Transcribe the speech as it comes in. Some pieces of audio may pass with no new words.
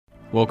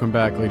Welcome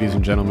back, ladies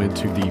and gentlemen,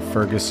 to the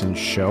Ferguson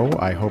Show.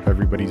 I hope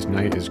everybody's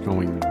night is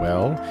going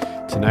well.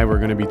 Tonight we're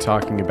going to be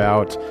talking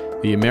about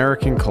the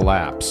American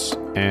collapse,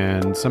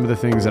 and some of the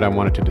things that I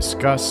wanted to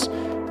discuss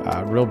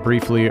real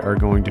briefly are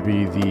going to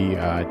be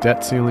the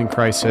debt ceiling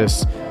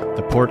crisis,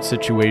 the port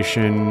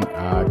situation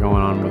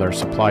going on with our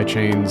supply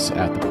chains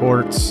at the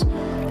ports,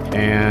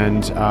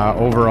 and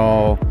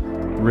overall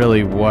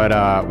really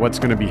what's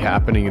going to be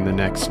happening in the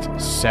next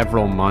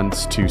several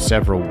months to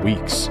several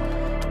weeks.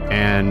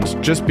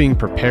 And just being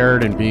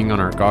prepared and being on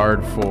our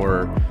guard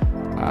for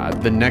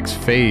the next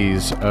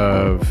phase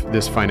of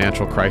this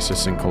financial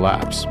crisis and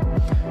collapse.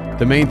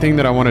 The main thing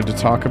that I wanted to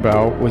talk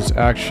about was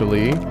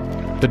actually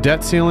the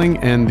debt ceiling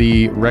and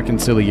the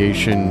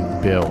reconciliation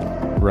bill,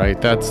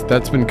 right?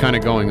 That's been kind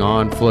of going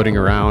on, floating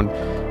around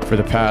for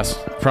the past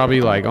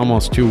probably like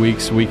almost 2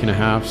 weeks, week and a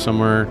half,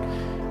 somewhere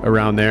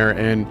around there.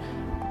 And,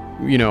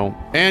 you know,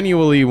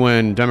 annually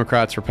when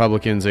Democrats,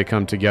 Republicans, they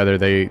come together,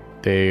 they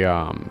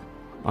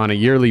on a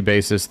yearly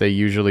basis, they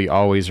usually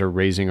always are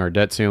raising our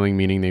debt ceiling,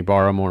 meaning they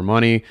borrow more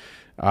money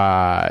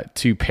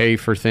to pay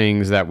for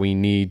things that we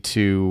need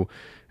to,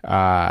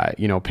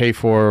 pay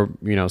for,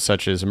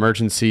 such as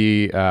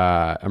emergency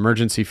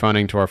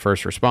funding to our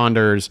first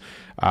responders,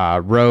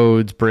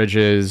 roads,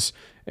 bridges,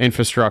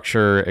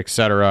 infrastructure,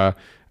 etc.,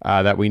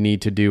 that we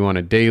need to do on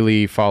a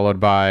daily, followed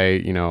by,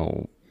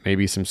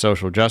 maybe some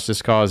social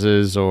justice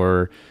causes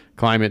or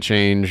climate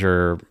change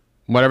or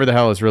whatever the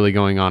hell is really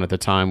going on at the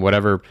time,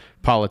 whatever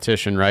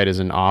politician, right, is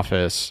in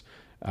office,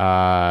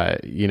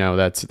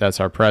 that's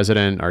our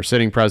president, our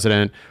sitting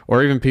president,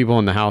 or even people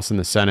in the House and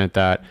the Senate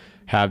that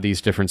have these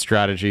different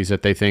strategies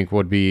that they think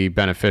would be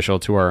beneficial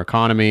to our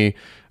economy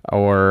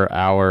or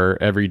our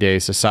everyday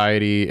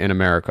society in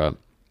America.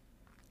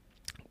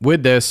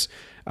 With this,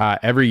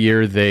 every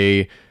year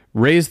they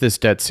raise this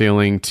debt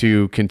ceiling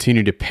to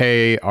continue to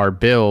pay our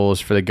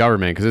bills for the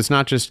government, because it's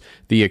not just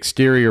the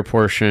exterior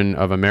portion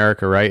of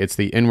America, right? It's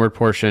the inward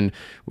portion,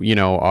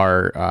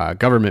 our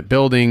government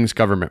buildings,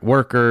 government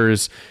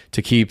workers,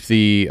 to keep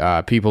the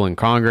people in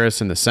Congress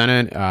and the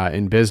Senate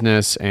in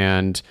business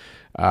and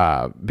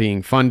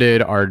being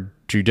funded, our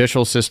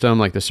judicial system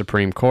like the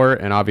Supreme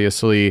Court, and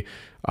obviously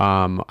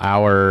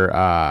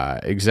our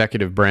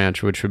executive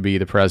branch, which would be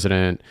the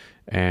president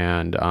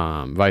and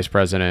vice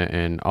president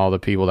and all the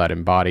people that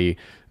embody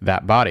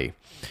that body.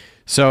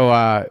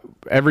 So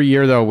every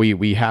year, though,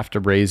 we have to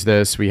raise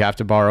this. We have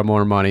to borrow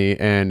more money.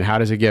 And how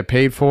does it get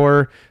paid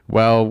for?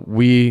 Well,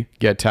 we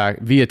get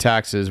via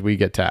taxes. We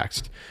get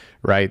taxed,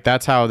 right?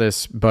 That's how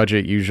this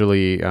budget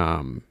usually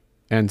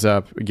ends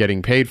up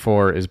getting paid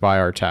for, is by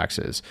our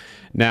taxes.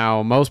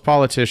 Now, most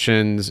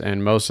politicians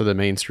and most of the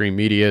mainstream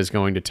media is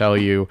going to tell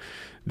you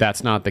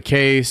that's not the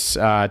case.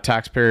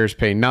 Taxpayers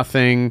pay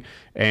nothing,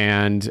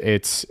 and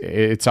it's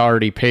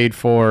already paid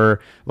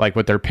for, like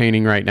what they're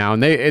painting right now.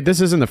 And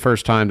this isn't the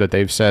first time that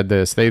they've said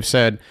this. They've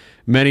said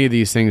many of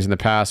these things in the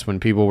past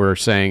when people were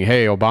saying,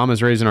 hey,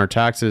 Obama's raising our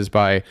taxes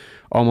by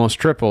almost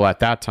triple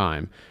at that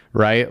time,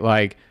 right?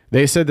 Like,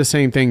 they said the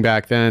same thing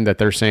back then that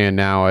they're saying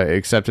now,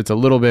 except it's a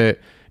little bit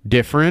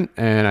different,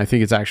 and I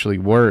think it's actually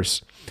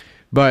worse.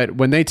 But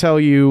when they tell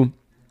you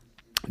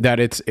that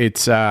it's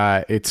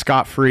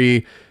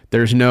scot-free,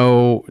 there's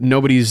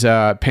nobody's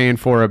paying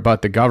for it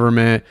but the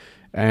government,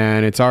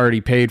 and it's already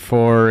paid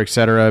for,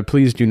 etc.,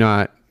 please do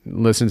not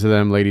listen to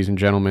them, ladies and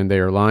gentlemen. They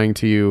are lying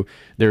to you.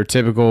 They're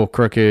typical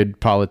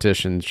crooked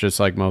politicians, just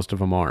like most of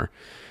them are.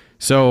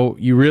 So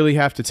you really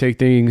have to take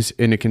things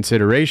into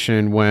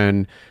consideration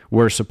when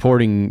we're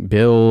supporting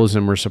bills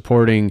and we're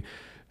supporting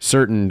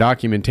certain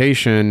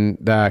documentation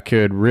that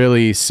could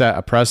really set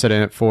a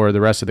precedent for the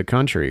rest of the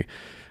country.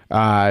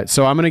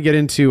 So I'm going to get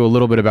into a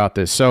little bit about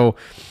this. So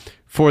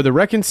for the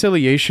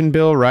reconciliation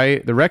bill,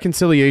 right? The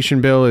reconciliation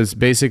bill is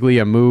basically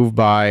a move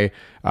by,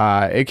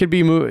 it could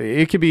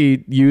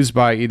be used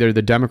by either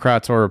the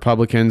Democrats or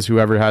Republicans,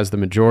 whoever has the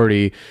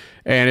majority.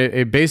 And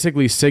it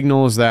basically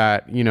signals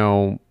that,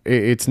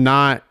 it's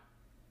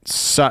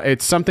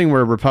something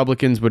where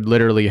Republicans would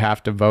literally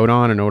have to vote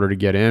on in order to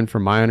get in,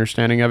 from my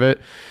understanding of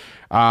it.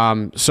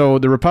 So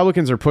the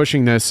Republicans are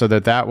pushing this so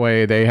that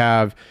way they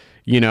have,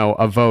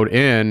 a vote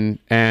in,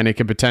 and it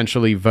could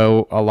potentially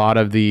vote a lot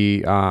of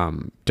the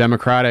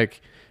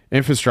Democratic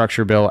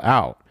infrastructure bill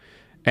out.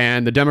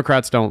 And the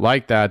Democrats don't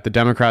like that. The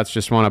Democrats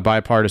just want a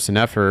bipartisan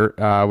effort,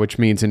 which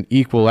means an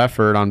equal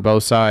effort on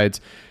both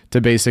sides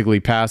to basically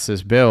pass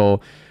this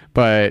bill.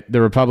 But the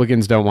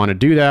Republicans don't want to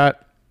do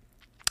that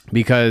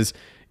because,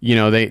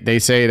 they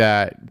say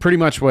that pretty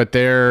much what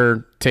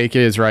their take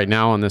is right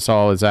now on this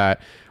all is that,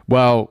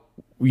 well,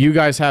 you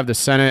guys have the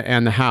Senate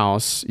and the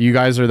House. You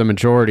guys are the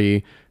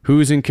majority.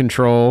 Who's in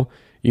control?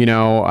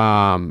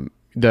 The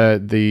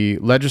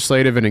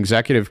legislative and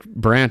executive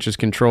branch is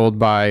controlled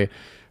by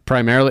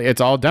primarily, it's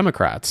all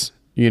Democrats.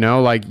 You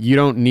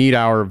don't need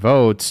our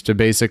votes to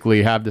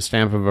basically have the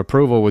stamp of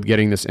approval with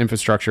getting this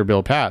infrastructure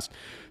bill passed.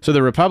 So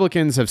the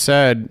Republicans have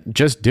said,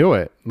 just do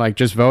it. Like,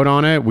 just vote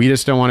on it. We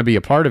just don't want to be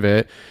a part of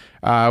it.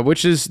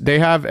 which is they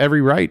have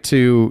every right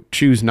to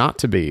choose not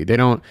to be. They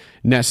don't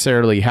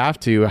necessarily have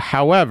to.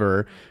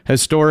 However,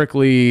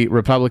 historically,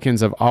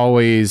 Republicans have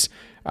always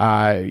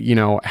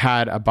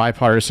had a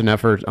bipartisan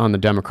effort on the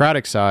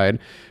Democratic side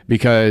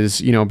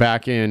because,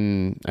 back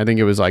in, I think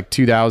it was like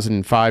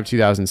 2005,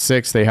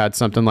 2006, they had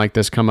something like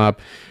this come up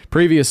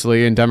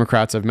previously, and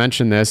Democrats have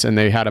mentioned this, and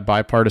they had a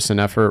bipartisan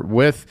effort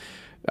with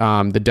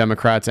the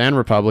Democrats and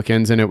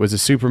Republicans, and it was a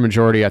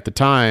supermajority at the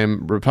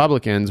time,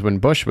 Republicans, when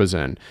Bush was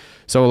in.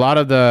 So a lot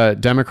of the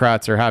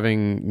Democrats are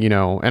having,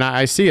 and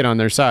I see it on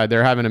their side,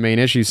 they're having a main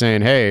issue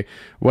saying, hey,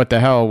 what the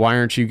hell, why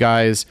aren't you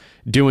guys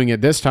doing it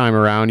this time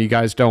around? You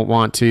guys don't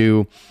want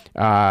to,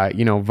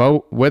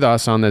 vote with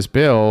us on this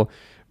bill,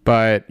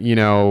 but,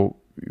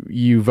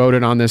 you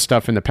voted on this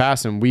stuff in the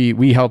past, and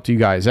we helped you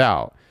guys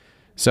out.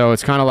 So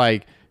it's kind of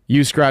like,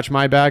 you scratch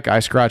my back,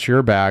 I scratch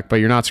your back, but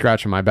you're not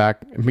scratching my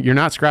back. You're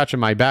not scratching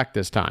my back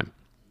this time.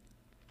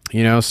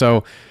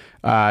 So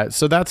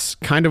that's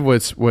kind of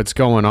what's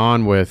going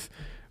on with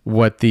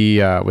what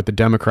the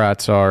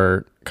Democrats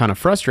are kind of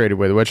frustrated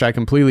with, which I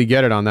completely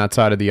get it on that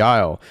side of the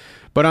aisle.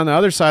 But on the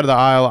other side of the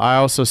aisle, I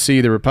also see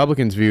the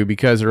Republicans' view,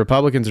 because the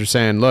Republicans are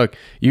saying, look,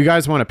 you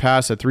guys want to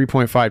pass a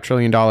 $3.5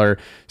 trillion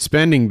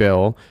spending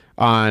bill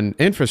on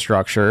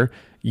infrastructure,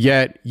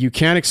 yet you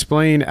can't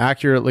explain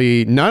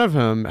accurately. None of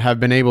them have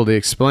been able to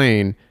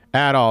explain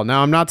at all.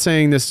 Now, I'm not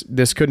saying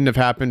this couldn't have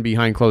happened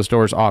behind closed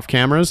doors off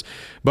cameras,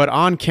 but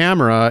on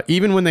camera,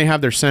 even when they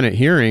have their Senate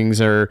hearings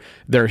or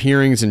their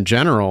hearings in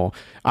general,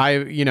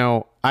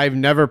 I've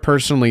never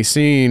personally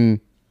seen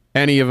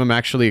any of them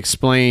actually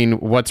explain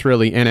what's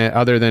really in it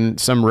other than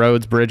some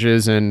roads,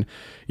 bridges, and,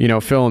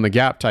 fill in the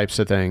gap types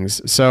of things.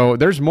 So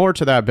there's more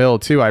to that bill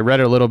too. I read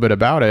a little bit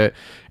about it,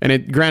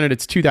 and granted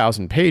it's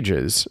 2,000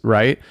 pages,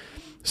 right?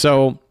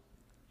 So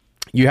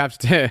you have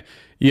to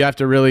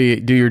really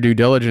do your due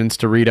diligence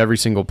to read every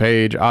single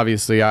page.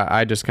 Obviously,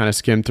 I just kind of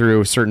skimmed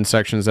through certain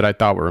sections that I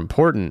thought were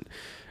important.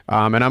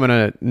 And I'm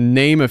going to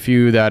name a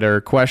few that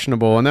are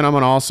questionable. And then I'm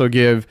going to also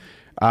give,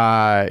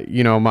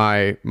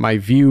 my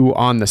view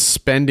on the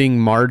spending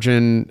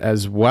margin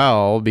as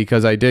well,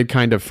 because I did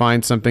kind of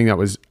find something that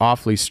was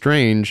awfully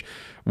strange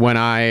when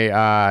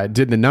I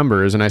did the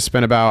numbers. And I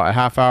spent about a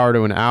half hour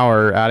to an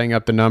hour adding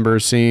up the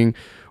numbers, seeing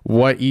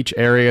what each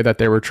area that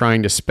they were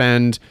trying to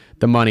spend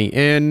the money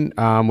in,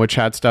 which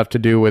had stuff to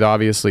do with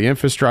obviously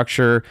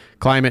infrastructure,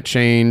 climate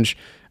change.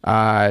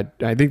 I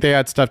think they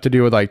had stuff to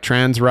do with like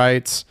trans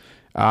rights.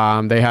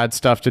 They had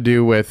stuff to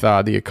do with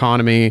the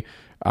economy,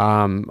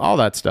 all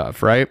that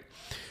stuff, right?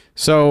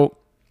 So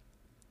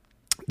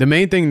the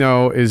main thing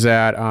though is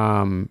that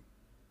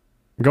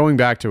going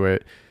back to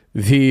it,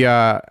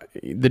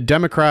 the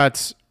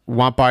Democrats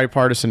want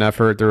bipartisan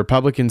effort. The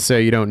Republicans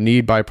say you don't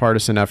need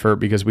bipartisan effort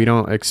because we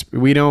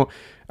don't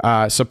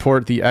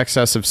support the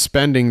excessive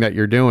spending that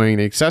you're doing,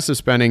 the excessive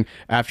spending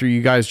after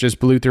you guys just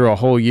blew through a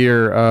whole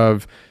year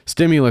of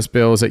stimulus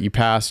bills that you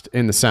passed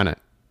in the Senate.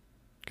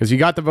 Because you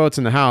got the votes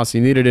in the House, you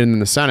needed it in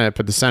the Senate,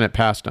 but the Senate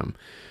passed them,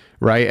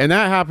 right? And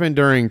that happened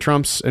during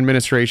Trump's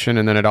administration,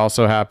 and then it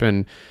also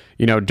happened,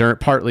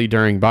 partly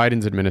during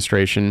Biden's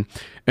administration.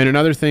 And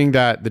another thing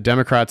that the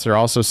Democrats are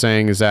also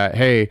saying is that,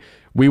 hey,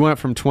 we went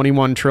from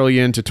 21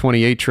 trillion to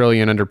 28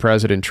 trillion under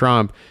President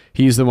Trump.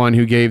 He's the one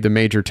who gave the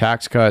major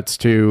tax cuts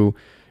to,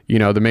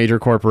 the major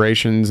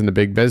corporations and the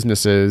big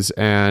businesses.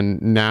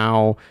 And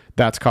now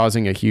that's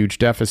causing a huge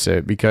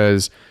deficit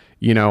because,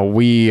 we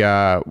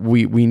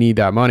need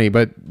that money.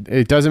 But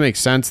it doesn't make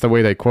sense the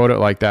way they quote it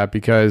like that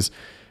because,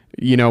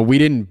 we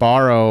didn't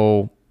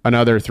borrow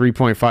another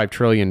 $3.5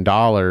 trillion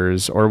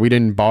or we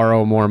didn't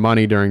borrow more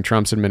money during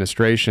Trump's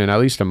administration, at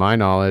least to my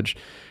knowledge.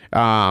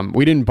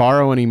 We didn't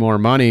borrow any more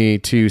money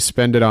to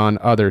spend it on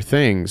other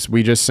things.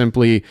 We just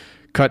simply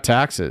cut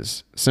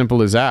taxes.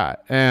 Simple as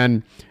that.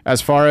 And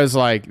as far as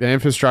like the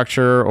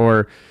infrastructure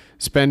or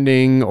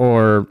spending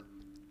or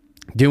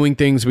doing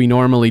things we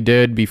normally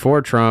did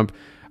before Trump,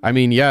 I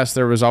mean, yes,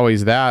 there was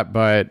always that.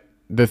 But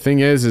the thing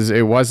is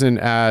it wasn't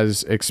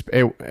as,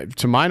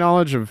 to my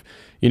knowledge of,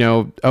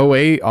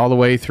 2008 all the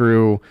way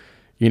through,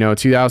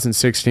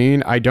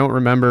 2016, I don't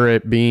remember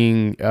it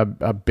being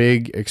a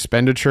big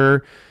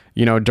expenditure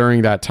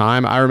during that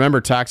time. I remember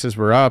taxes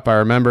were up. I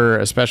remember,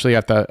 especially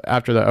after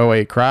the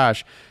 2008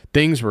 crash,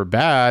 things were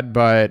bad,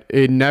 but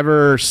it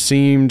never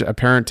seemed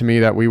apparent to me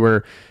that we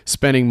were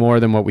spending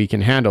more than what we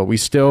can handle. We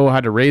still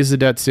had to raise the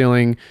debt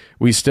ceiling.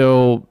 We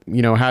still,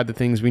 had the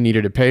things we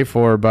needed to pay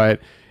for,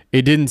 but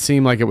it didn't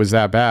seem like it was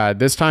that bad.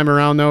 This time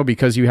around, though,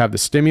 because you have the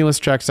stimulus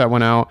checks that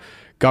went out,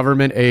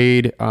 government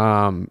aid,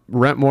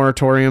 rent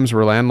moratoriums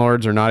where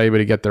landlords are not able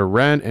to get their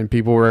rent and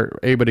people were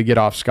able to get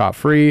off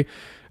scot-free.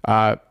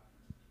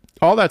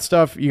 All that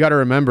stuff, you got to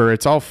remember,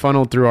 it's all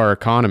funneled through our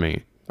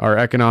economy, our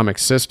economic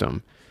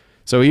system.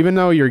 So even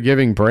though you're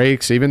giving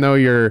breaks, even though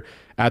you're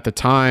at the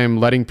time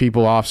letting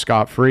people off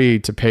scot-free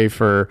to pay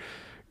for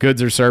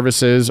goods or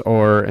services,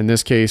 or in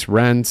this case,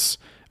 rents,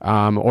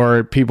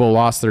 or people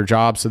lost their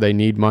jobs so they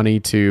need money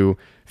to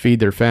feed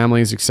their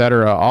families,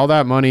 etc., all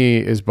that money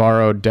is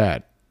borrowed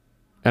debt,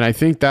 And I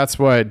think that's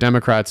what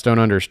Democrats don't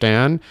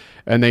understand.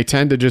 And they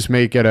tend to just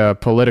make it a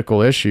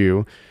political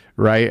issue,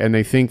 right? And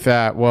they think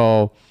that,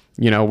 well,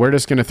 we're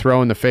just going to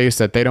throw in the face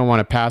that they don't want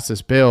to pass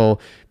this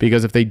bill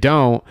because if they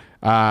don't,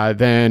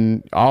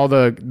 then all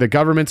the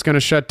government's going to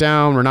shut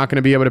down. We're not going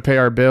to be able to pay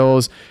our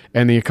bills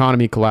and the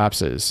economy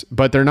collapses.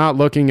 But they're not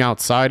looking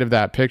outside of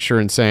that picture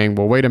and saying,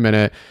 well, wait a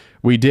minute,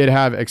 we did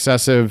have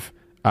excessive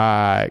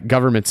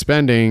government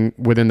spending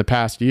within the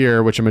past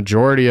year, which a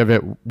majority of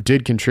it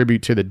did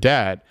contribute to the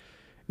debt,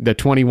 the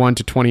 21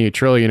 to 28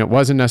 trillion. It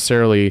wasn't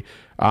necessarily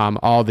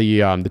all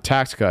the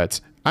tax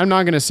cuts. I'm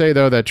not going to say,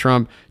 though, that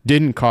Trump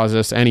didn't cause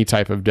us any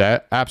type of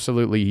debt.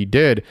 Absolutely, he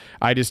did.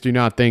 I just do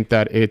not think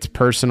that it's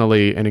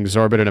personally an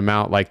exorbitant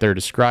amount like they're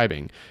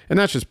describing. And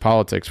that's just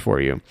politics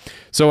for you.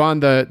 So on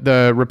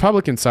the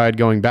Republican side,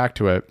 going back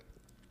to it,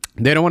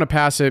 they don't want to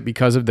pass it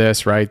because of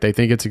this, right? They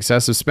think it's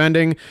excessive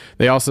spending.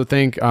 They also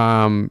think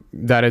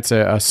that it's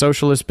a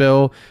socialist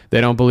bill. They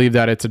don't believe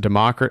that it's what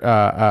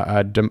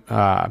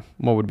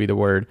would be the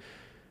word?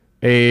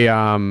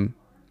 A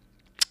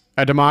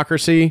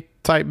democracy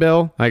type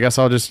bill. I guess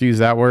I'll just use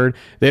that word.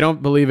 They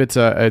don't believe it's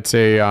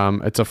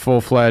a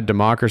full-fledged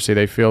democracy.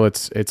 They feel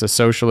it's a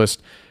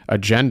socialist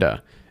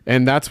agenda.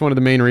 And that's one of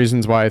the main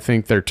reasons why I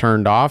think they're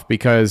turned off,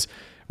 because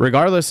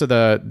regardless of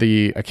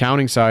the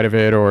accounting side of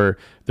it or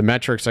the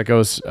metrics that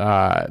goes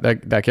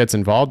that gets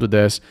involved with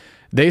this,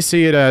 they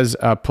see it as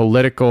a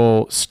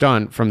political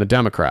stunt from the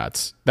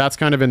Democrats. That's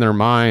kind of in their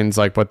minds,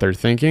 like what they're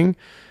thinking.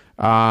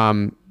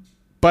 But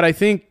I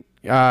think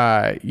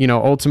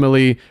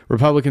ultimately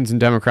Republicans and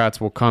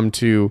Democrats will come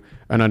to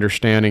an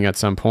understanding at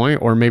some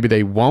point, or maybe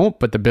they won't,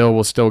 but the bill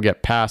will still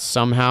get passed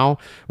somehow,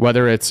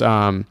 whether it's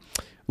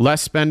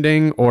less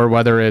spending or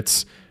whether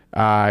it's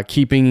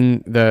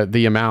keeping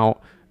the amount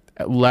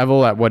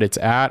level at what it's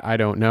at. I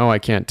don't know. I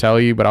can't tell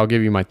you, but I'll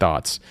give you my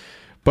thoughts.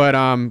 But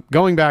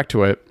going back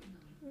to it,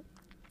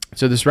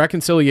 so this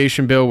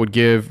reconciliation bill would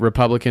give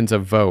Republicans a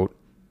vote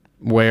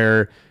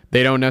where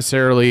they don't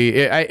necessarily,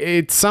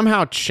 it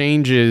somehow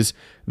changes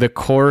the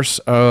course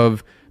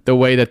of the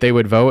way that they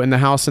would vote in the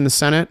House and the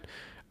Senate.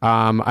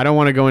 I don't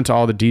want to go into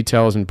all the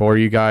details and bore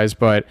you guys,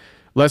 but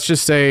let's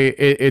just say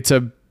it's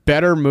a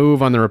better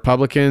move on the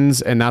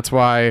Republicans, and that's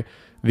why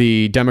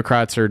the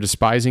Democrats are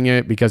despising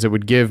it, because it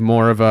would give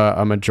more of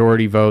a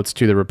majority votes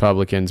to the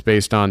Republicans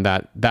based on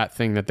that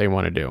thing that they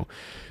want to do.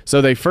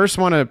 So they first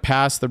want to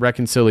pass the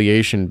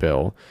reconciliation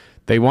bill.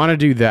 They want to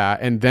do that,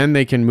 and then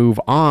they can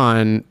move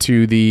on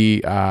to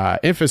the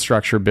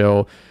infrastructure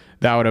bill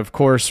that would, of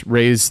course,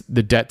 raise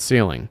the debt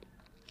ceiling.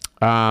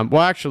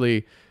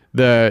 Actually,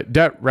 the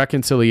debt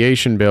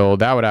reconciliation bill,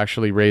 that would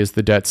actually raise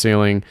the debt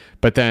ceiling,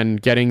 but then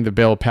getting the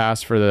bill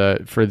passed for the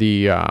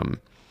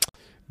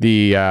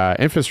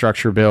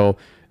infrastructure bill,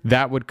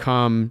 that would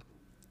come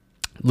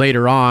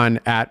later on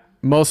at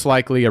most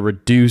likely a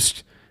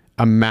reduced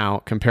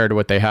amount compared to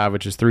what they have,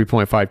 which is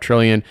 3.5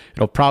 trillion.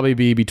 It'll probably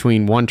be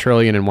between 1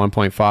 trillion and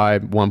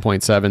 1.5,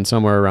 1.7,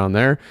 somewhere around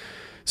there.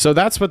 So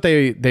that's what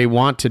they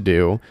want to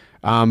do.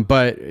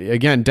 But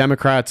again,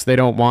 Democrats, they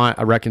don't want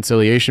a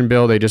reconciliation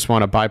bill. They just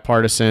want a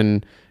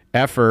bipartisan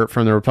effort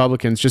from the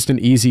Republicans, just an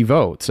easy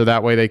vote. So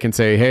that way they can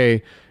say,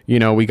 hey,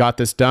 we got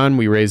this done.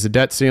 We raised the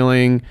debt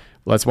ceiling.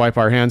 Let's wipe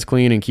our hands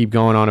clean and keep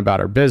going on about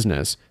our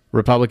business.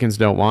 Republicans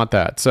don't want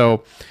that.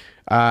 So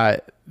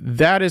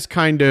that is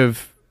kind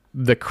of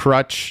the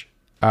crutch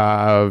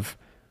of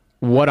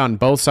what on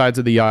both sides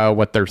of the aisle,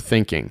 what they're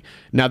thinking.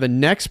 Now, the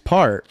next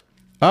part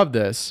of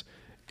this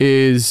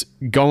is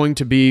going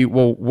to be,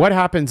 well, what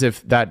happens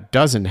if that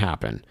doesn't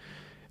happen?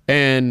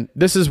 And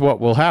this is what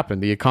will happen.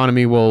 The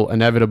economy will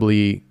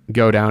inevitably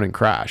go down and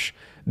crash.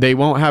 They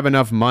won't have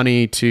enough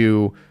money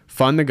to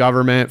fund the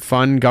government,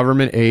 fund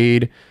government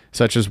aid,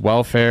 such as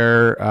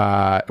welfare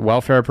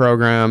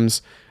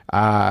programs,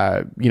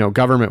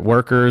 government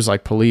workers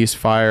like police,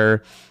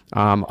 fire,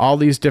 all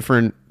these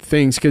different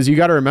things. Because you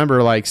got to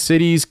remember, like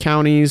cities,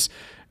 counties,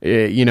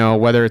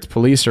 whether it's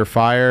police or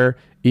fire,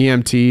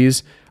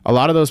 EMTs, a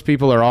lot of those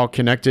people are all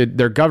connected.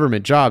 They're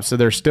government jobs, so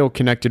they're still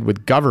connected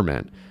with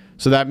government.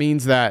 So that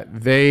means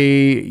that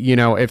they,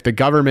 if the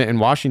government in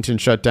Washington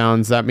shut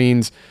down, that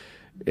means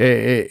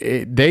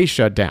they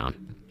shut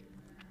down,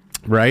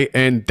 right?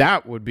 And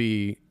that would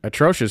be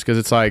atrocious, because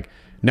it's like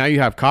now you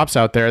have cops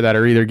out there that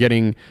are either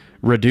getting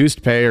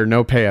reduced pay or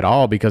no pay at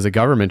all because the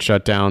government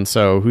shut down.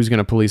 So who's going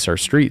to police our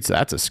streets?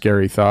 That's a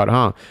scary thought,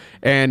 huh?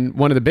 And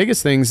one of the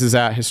biggest things is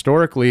that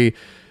historically,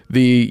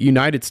 the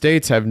United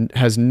States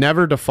has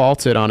never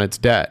defaulted on its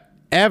debt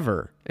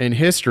ever in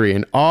history.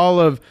 In all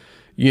of,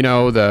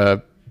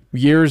 the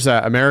years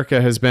that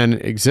America has been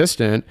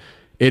existent,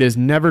 it has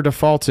never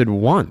defaulted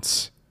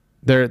once.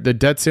 The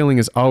debt ceiling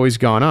has always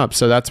gone up.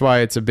 So that's why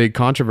it's a big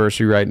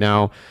controversy right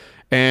now.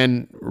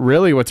 And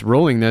really what's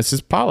ruling this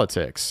is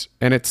politics,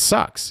 and it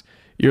sucks.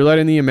 You're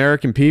letting the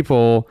American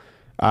people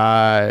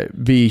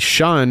be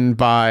shunned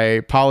by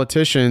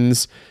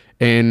politicians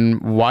in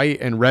white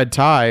and red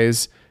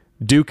ties,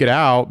 duke it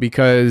out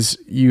because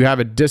you have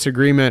a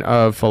disagreement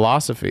of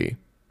philosophy.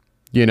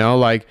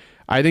 I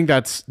think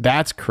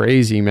that's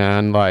crazy,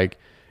 man. Like,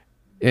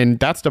 And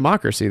that's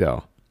democracy,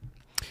 though.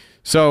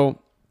 So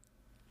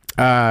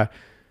not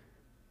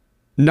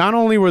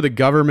only were the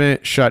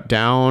government shut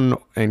down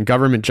and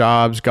government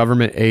jobs,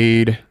 government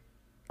aid,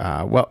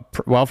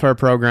 welfare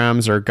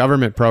programs, or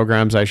government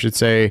programs, I should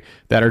say,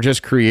 that are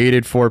just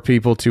created for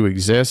people to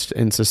exist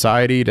in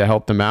society to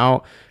help them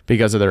out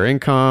because of their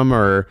income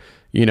or,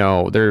 you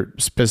know, their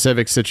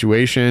specific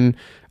situation.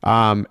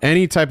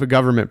 Any type of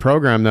government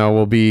program, though,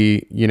 will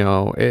be, you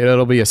know,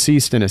 it'll be a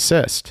cease and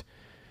assist,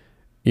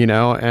 you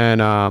know,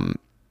 and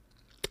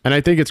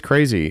I think it's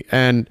crazy.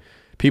 And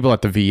people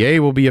at the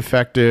VA will be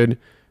affected,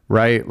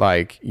 right?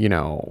 Like, you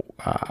know,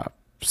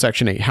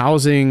 Section 8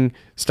 housing,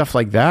 stuff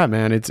like that,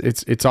 man.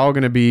 It's all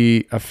going to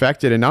be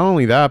affected. And not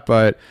only that,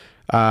 but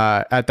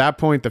at that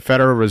point, the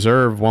Federal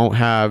Reserve won't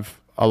have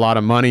a lot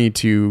of money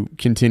to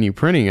continue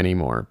printing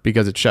anymore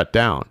because it's shut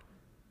down.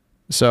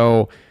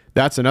 So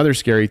that's another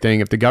scary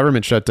thing. If the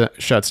government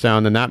shuts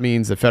down, then that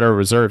means the Federal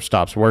Reserve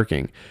stops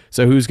working.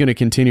 So who's going to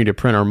continue to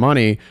print our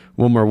money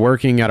when we're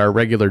working at our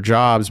regular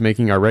jobs,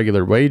 making our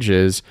regular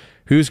wages?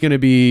 Who's going to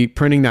be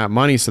printing that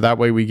money so that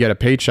way we get a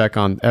paycheck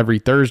on every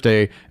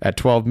Thursday at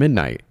 12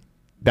 midnight?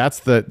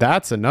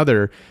 That's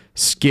another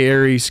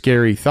scary,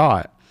 scary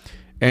thought.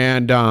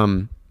 And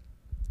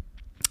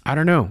I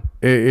don't know.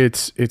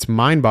 It's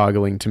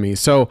mind-boggling to me.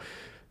 So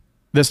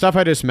the stuff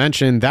I just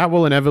mentioned, that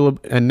will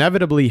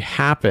inevitably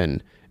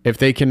happen if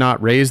they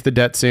cannot raise the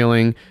debt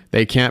ceiling,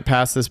 they can't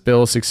pass this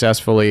bill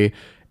successfully,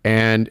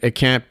 and it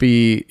can't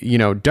be, you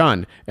know,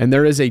 done. And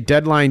there is a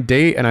deadline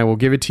date, and I will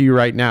give it to you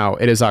right now.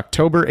 It is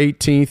October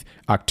 18th,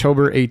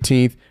 October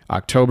 18th,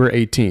 October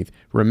 18th.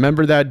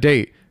 Remember that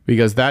date,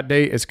 because that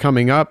date is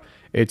coming up.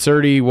 It's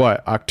already,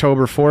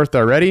 October 4th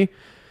already?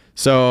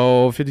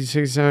 So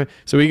 56,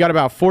 so we got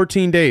about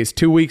 14 days,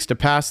 2 weeks to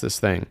pass this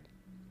thing.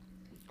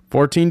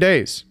 14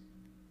 days.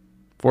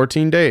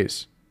 14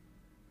 days.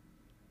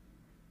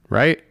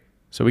 Right?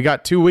 So we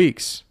got 2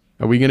 weeks.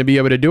 Are we going to be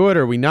able to do it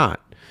or are we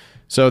not?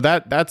 So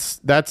that's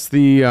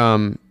the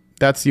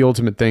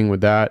ultimate thing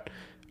with that.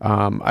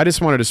 I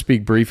just wanted to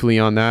speak briefly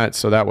on that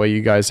so that way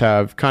you guys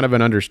have kind of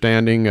an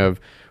understanding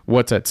of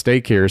what's at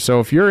stake here. So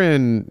if you're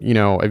in, you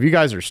know, if you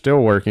guys are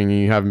still working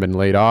and you haven't been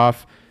laid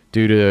off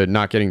due to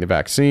not getting the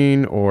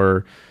vaccine,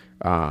 or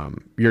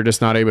you're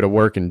just not able to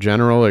work in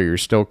general, or you're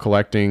still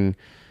collecting,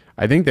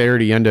 I think they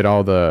already ended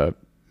all the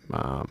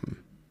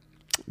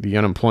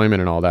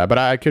unemployment and all that, but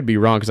I could be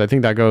wrong because I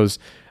think that goes,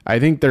 I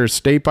think there's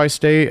state by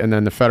state, and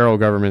then the federal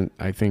government,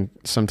 I think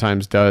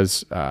sometimes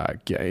does,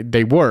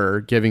 they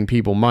were giving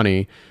people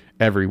money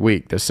every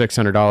week, the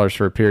 $600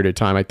 for a period of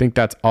time. I think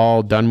that's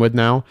all done with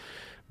now.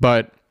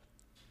 But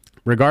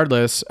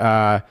regardless,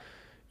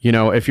 you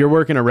know, if you're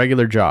working a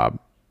regular job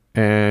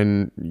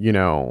and, you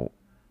know,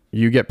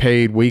 you get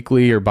paid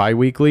weekly or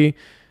bi-weekly,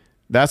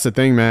 that's the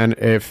thing, man.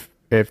 If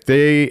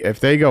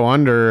they go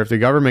under, if the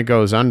government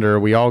goes under,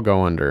 we all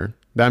go under.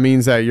 That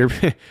means that you're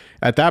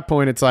at that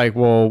point, it's like,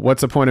 well, what's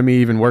the point of me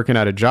even working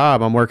at a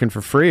job? I'm working for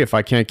free. If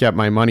I can't get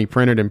my money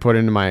printed and put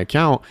into my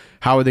account,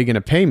 how are they going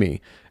to pay me?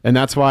 And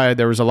that's why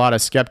there was a lot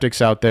of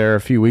skeptics out there a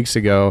few weeks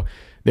ago.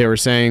 They were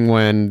saying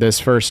when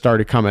this first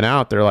started coming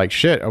out, they're like,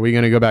 shit, are we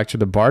going to go back to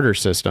the barter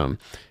system?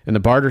 And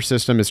the barter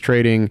system is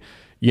trading,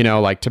 you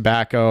know, like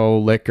tobacco,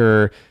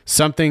 liquor,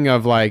 something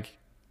of like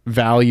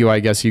value,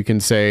 I guess you can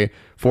say,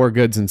 for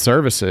goods and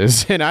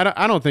services. And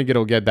I don't think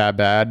it'll get that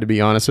bad, to be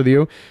honest with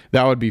you.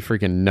 That would be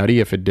freaking nutty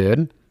if it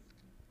did.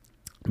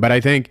 But I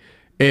think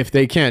if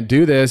they can't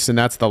do this, and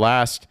that's the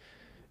last,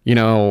 you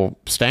know,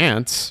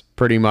 stance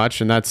pretty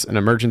much, and that's an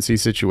emergency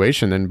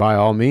situation, then by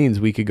all means,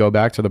 we could go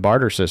back to the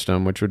barter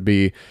system, which would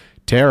be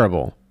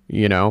terrible,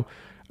 you know?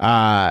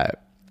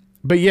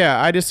 But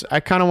yeah, I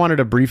kind of wanted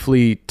to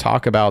briefly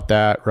talk about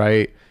that,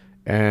 right?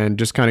 And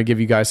just kind of give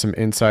you guys some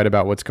insight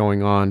about what's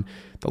going on.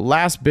 The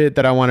last bit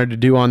that I wanted to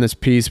do on this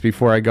piece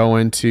before I go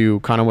into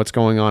kind of what's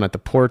going on at the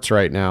ports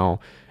right now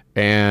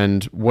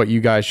and what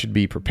you guys should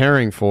be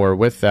preparing for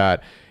with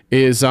that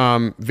is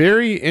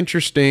very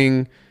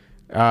interesting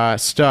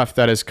stuff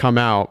that has come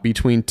out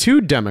between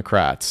two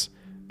Democrats,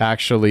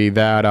 actually, his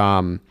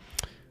name's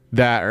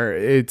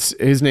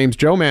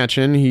Joe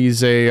Manchin.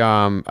 He's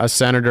a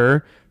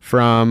senator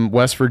from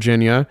West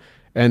Virginia.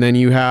 And then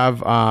you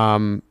have,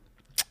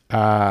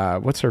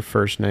 what's her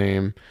first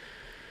name?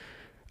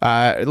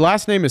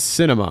 Last name is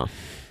Sinema.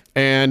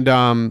 And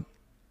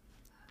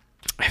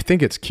I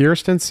think it's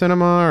Kirsten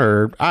Sinema,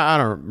 or I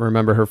don't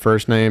remember her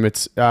first name.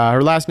 It's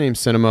her last name's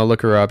Sinema.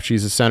 Look her up.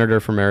 She's a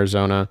senator from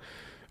Arizona.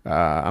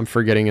 I'm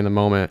forgetting in the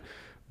moment.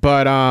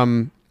 But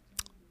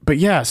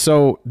yeah,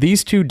 so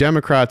these two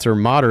Democrats are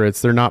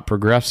moderates. They're not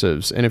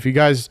progressives. And if you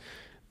guys,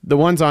 the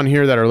ones on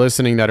here that are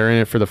listening that are in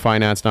it for the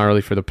finance, not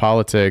really for the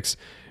politics,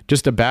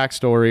 just a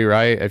backstory,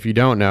 right? If you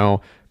don't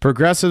know,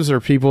 progressives are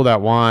people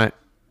that want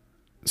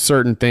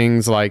certain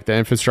things like the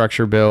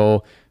infrastructure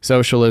bill,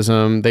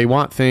 socialism. They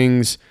want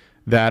things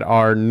that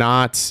are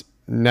not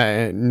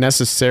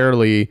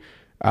necessarily,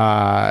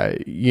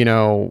 you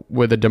know,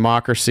 with a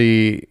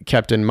democracy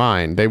kept in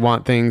mind. They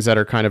want things that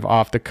are kind of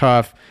off the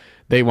cuff.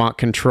 They want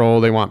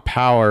control. They want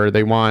power.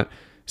 They want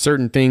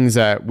certain things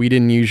that we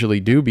didn't usually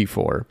do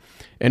before.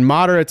 And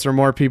moderates are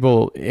more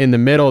people in the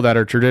middle that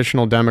are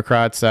traditional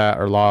Democrats that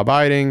are law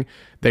abiding.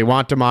 They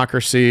want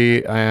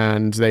democracy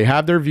and they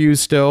have their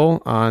views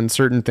still on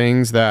certain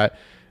things that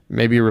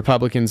maybe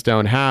Republicans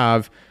don't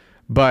have,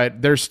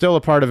 but they're still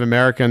a part of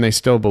America and they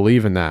still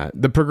believe in that.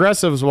 The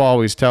progressives will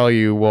always tell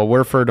you, well,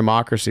 we're for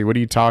democracy. What are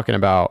you talking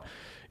about?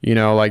 You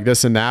know, like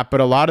this and that.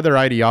 But a lot of their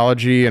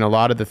ideology and a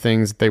lot of the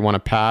things that they want to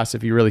pass,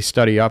 if you really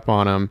study up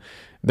on them,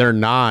 they're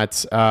not,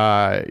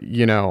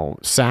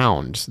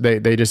 sound.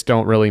 They just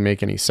don't really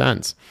make any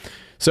sense.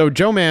 So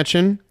Joe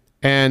Manchin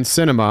and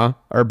Sinema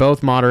are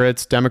both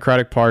moderates,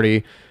 Democratic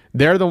Party.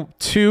 They're the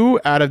two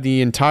out of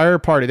the entire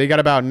party. They got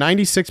about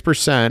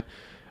 96%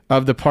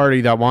 of the party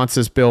that wants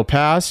this bill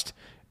passed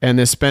and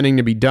this spending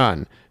to be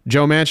done.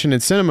 Joe Manchin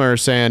and Sinema are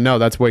saying, no,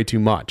 that's way too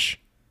much.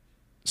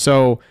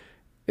 So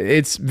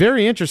it's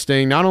very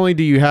interesting. Not only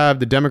do you have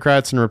the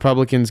Democrats and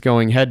Republicans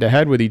going head to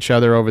head with each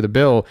other over the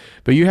bill,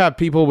 but you have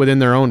people within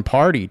their own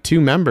party, two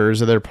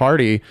members of their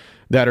party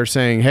that are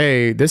saying,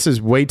 hey, this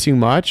is way too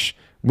much.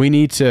 We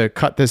need to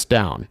cut this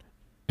down.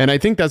 And I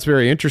think that's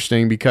very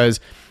interesting because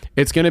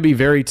it's going to be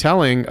very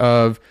telling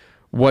of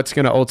what's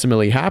going to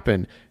ultimately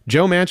happen.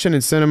 Joe Manchin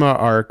and Sinema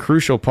are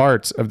crucial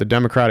parts of the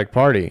Democratic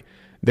Party.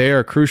 They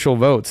are crucial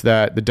votes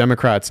that the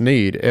Democrats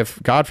need.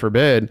 If, God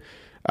forbid,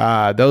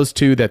 those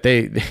two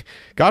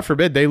God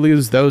forbid they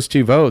lose those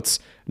two votes,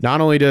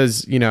 not only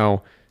does,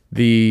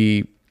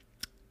 the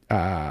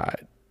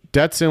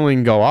debt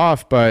ceiling go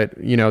off, but,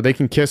 they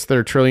can kiss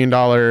their $1 trillion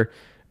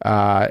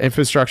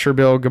infrastructure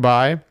bill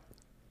goodbye.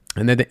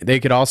 And then they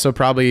could also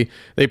probably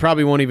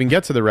won't even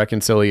get to the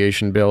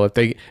reconciliation bill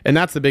and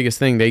that's the biggest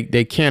thing.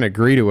 They can't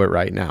agree to it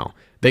right now.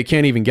 They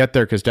can't even get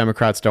there because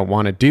Democrats don't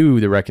want to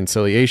do the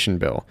reconciliation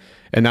bill.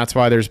 And that's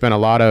why there's been a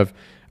lot of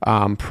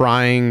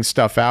prying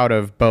stuff out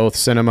of both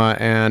Sinema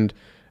and,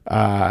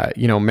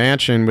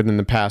 Manchin within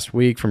the past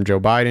week from Joe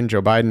Biden.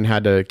 Joe Biden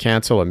had to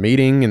cancel a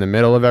meeting in the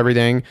middle of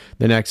everything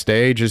the next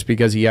day just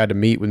because he had to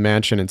meet with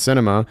Manchin and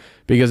Sinema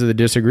because of the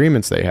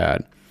disagreements they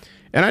had.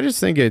 And I just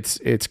think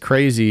it's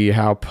crazy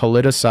how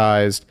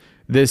politicized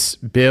this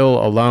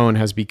bill alone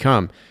has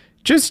become.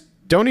 Just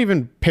don't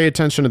even pay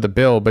attention to the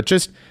bill, but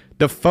just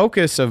the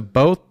focus of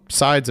both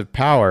sides of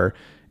power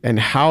and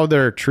how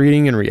they're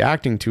treating and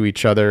reacting to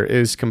each other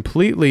is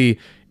completely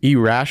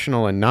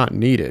irrational and not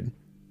needed.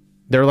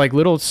 They're like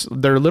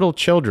little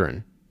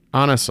children,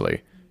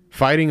 honestly,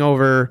 fighting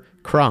over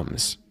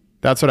crumbs.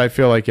 That's what I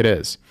feel like it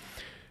is.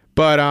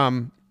 But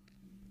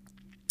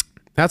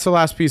that's the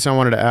last piece I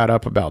wanted to add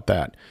up about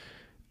that.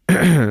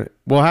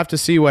 We'll have to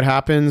see what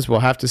happens. We'll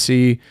have to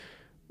see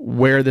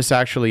where this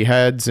actually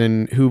heads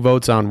and who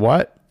votes on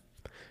what.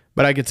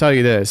 But I can tell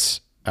you this,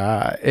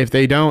 if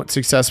they don't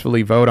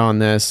successfully vote on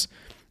this,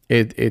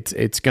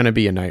 it's going to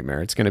be a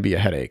nightmare. It's going to be a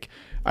headache.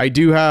 I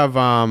do have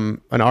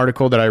an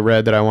article that I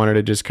read that I wanted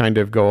to just kind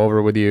of go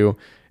over with you.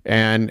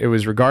 And it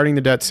was regarding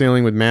the debt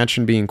ceiling with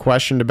Manchin being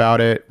questioned about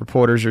it.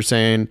 Reporters are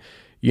saying,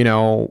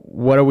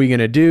 what are we going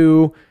to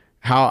do?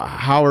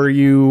 How are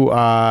you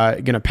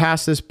going to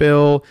pass this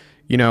bill?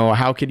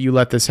 How could you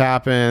let this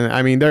happen?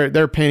 I mean,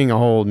 they're painting a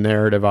whole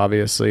narrative,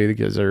 obviously,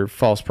 because they're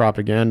false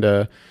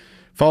propagandaists.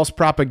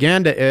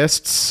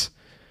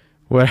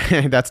 Well,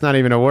 that's not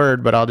even a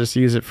word, but I'll just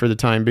use it for the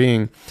time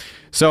being.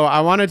 So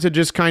I wanted to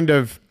just kind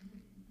of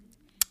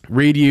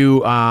read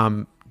you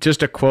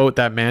just a quote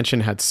that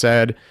Manchin had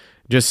said,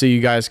 just so you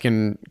guys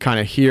can kind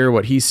of hear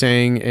what he's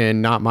saying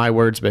in not my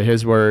words, but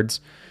his words.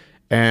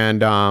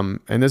 And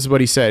this is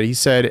what he said. He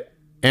said,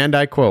 and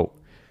I quote,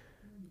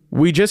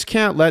 "We just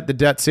can't let the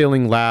debt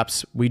ceiling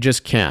lapse. We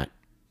just can't."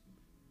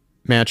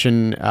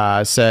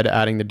 Manchin said,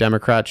 adding the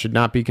Democrats should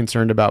not be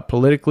concerned about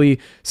politically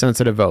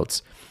sensitive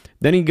votes.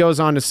 Then he goes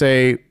on to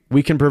say,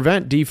 we can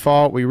prevent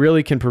default. We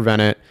really can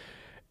prevent it.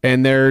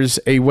 And there's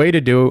a way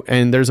to do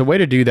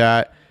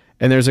that.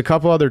 And there's a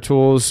couple other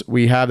tools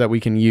we have that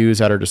we can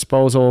use at our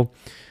disposal.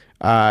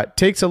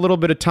 Takes a little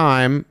bit of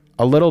time,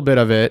 a little bit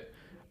of it.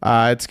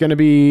 It's going to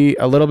be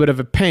a little bit of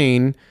a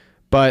pain,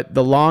 but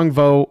the long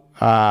vote,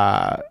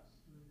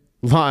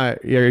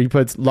 he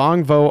puts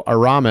long vote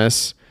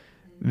Aramis,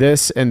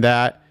 this and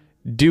that,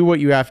 do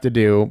what you have to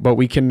do, but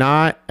we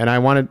cannot, and I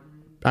want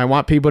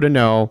people to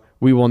know,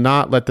 we will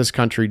not let this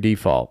country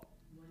default.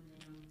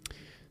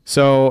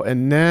 So,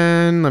 and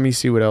then let me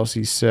see what else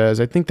he says.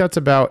 I think that's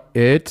about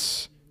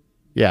it.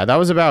 Yeah, that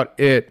was about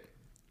it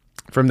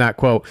from that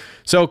quote.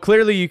 So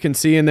clearly you can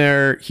see in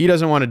there, he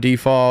doesn't want to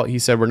default. He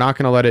said, we're not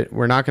going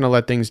to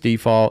let things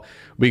default.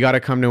 We got to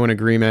come to an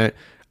agreement.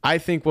 I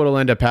think what will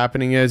end up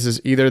happening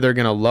is either they're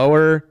going to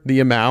lower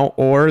the amount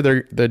or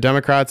the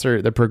Democrats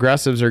or the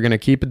progressives are going to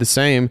keep it the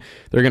same.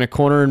 They're going to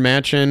corner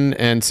Manchin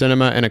and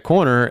Sinema in a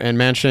corner, and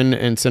Manchin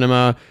and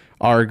Sinema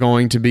are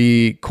going to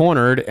be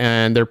cornered,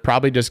 and they're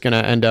probably just going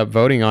to end up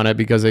voting on it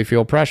because they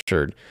feel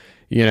pressured.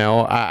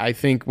 I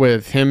think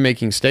with him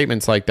making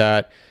statements like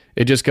that,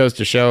 it just goes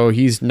to show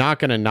he's not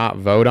going to not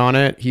vote on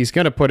it. He's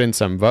going to put in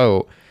some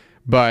vote,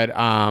 but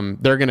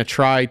they're going to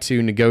try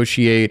to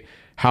negotiate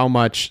how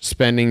much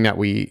spending that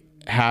we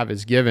have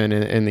is given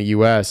in the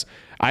U.S.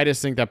 I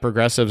just think that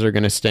progressives are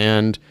going to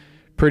stand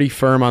pretty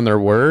firm on their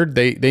word.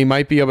 They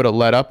might be able to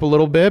let up a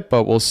little bit,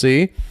 but we'll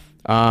see.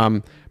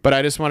 But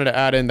I just wanted to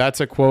add in,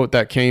 that's a quote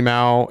that came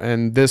out,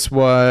 and this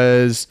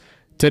was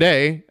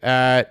today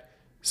at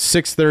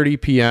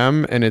 6:30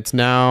 p.m. and it's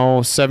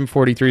now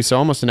 7:43, so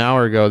almost an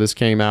hour ago this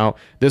came out.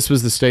 This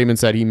was the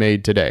statements that he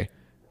made today.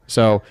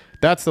 So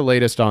that's the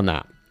latest on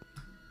that.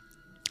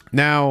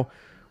 Now,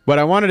 what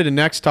I wanted to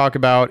next talk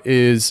about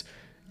is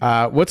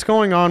what's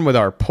going on with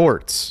our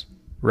ports,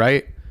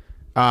 right?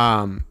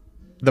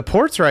 The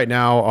ports right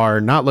now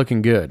are not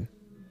looking good.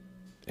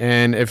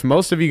 And if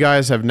most of you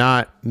guys have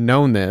not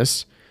known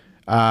this,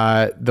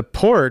 the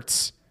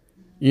ports,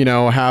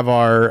 have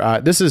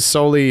our, this is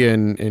solely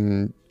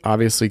in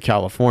obviously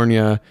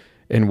California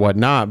and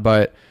whatnot,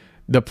 but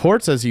the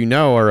ports, as you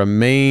know, are a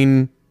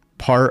main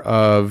part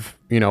of,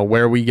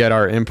 where we get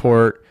our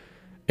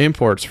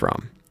imports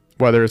from,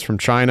 whether it's from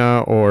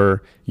China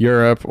or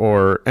Europe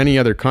or any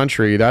other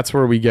country. That's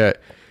where we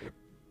get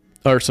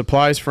our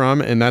supplies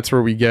from, and that's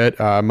where we get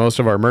most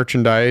of our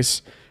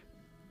merchandise,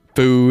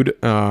 food,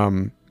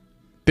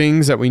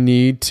 things that we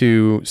need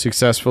to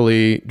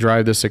successfully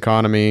drive this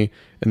economy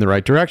in the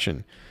right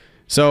direction.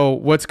 So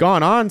what's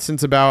gone on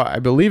since about, I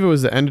believe it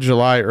was the end of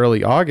July,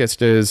 early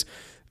August, is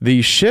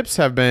the ships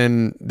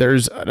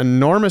there's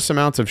enormous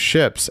amounts of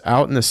ships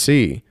out in the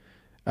sea,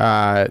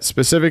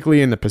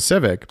 specifically in the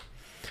Pacific.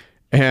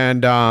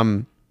 And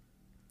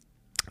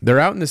they're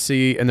out in the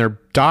sea and they're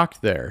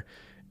docked there.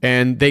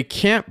 And they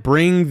can't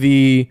bring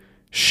the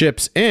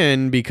ships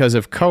in because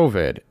of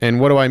COVID.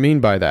 And what do I mean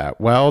by that?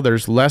 Well,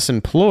 there's less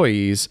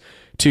employees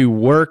to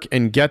work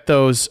and get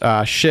those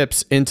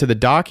ships into the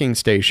docking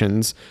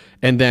stations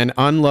and then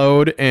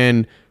unload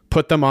and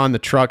put them on the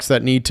trucks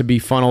that need to be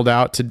funneled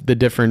out to the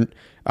different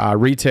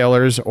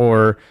retailers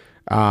or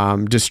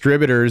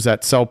distributors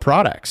that sell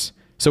products.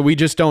 So we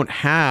just don't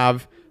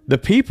have the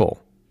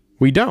people.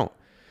 We don't.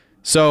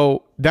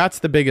 So that's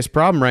the biggest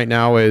problem right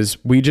now,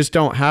 is we just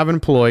don't have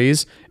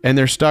employees and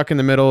they're stuck in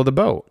the middle of the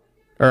boat.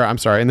 Or I'm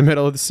sorry, in the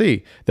middle of the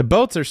sea. The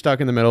boats are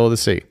stuck in the middle of the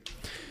sea.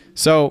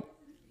 So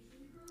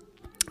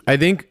I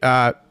think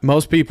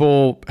most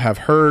people have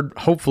heard,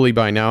 hopefully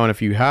by now, and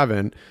if you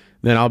haven't,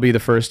 then I'll be the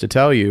first to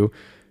tell you,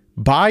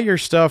 buy your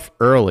stuff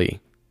early.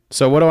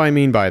 So what do I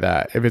mean by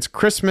that? If it's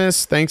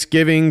Christmas,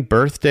 Thanksgiving,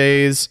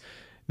 birthdays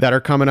that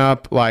are coming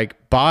up,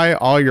 like, buy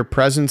all your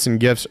presents and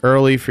gifts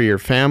early for your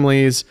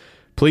families.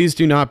 Please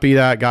do not be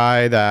that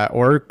guy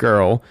or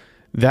girl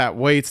that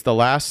waits the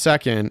last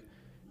second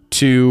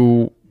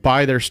to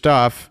buy their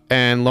stuff,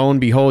 and lo and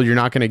behold, you're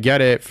not going to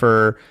get it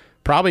for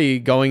probably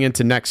going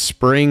into next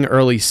spring,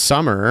 early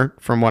summer,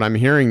 from what I'm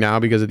hearing now,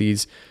 because of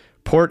these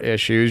port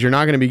issues. You're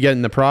not going to be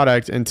getting the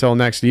product until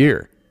next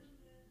year.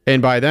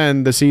 And by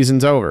then, the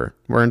season's over.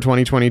 We're in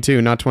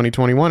 2022, not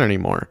 2021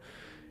 anymore.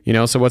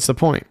 So what's the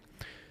point?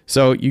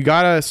 So you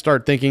got to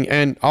start thinking.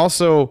 And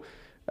also,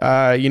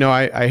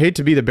 I hate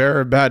to be the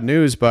bearer of bad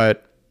news,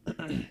 but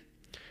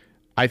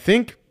I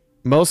think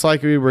most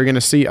likely we're going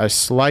to see a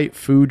slight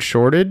food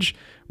shortage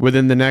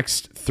within the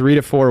next 3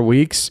 to 4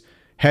 weeks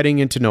heading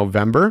into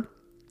November,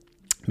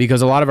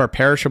 because a lot of our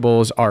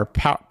perishables are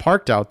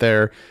parked out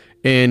there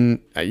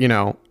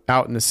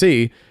out in the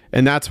sea.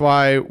 And that's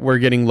why we're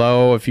getting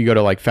low. If you go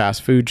to like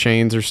fast food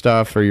chains or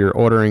stuff, or you're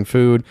ordering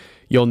food,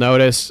 you'll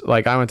notice,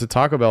 like, I went to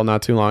Taco Bell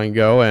not too long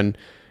ago and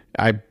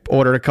I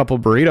ordered a couple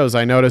burritos.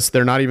 I noticed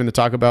they're not even the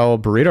Taco Bell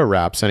burrito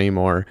wraps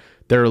anymore.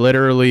 They're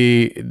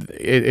literally,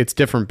 it's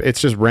different.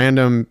 It's just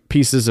random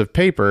pieces of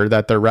paper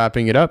that they're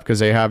wrapping it up because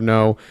they have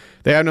no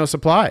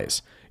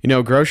supplies.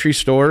 Grocery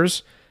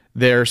stores,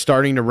 they're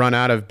starting to run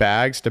out of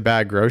bags to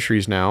bag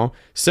groceries now,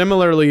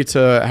 similarly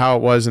to how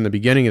it was in the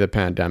beginning of the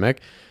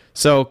pandemic.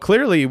 So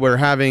clearly we're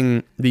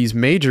having these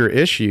major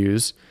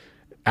issues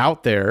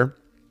out there.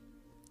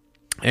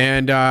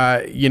 And,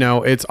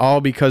 it's all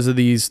because of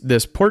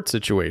this port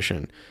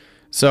situation.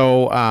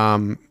 So,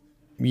 I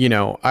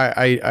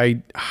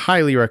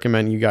highly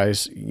recommend you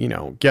guys,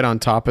 get on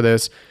top of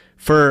this.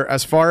 For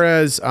as far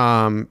as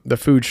the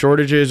food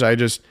shortages,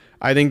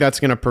 I think that's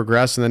going to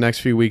progress in the next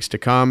few weeks to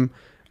come.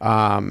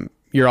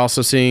 You're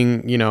also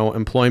seeing,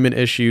 employment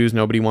issues.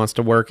 Nobody wants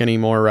to work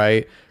anymore,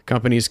 right?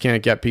 Companies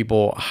can't get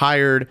people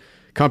hired.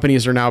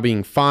 Companies are now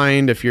being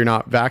fined if you're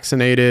not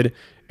vaccinated,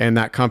 and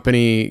that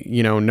company,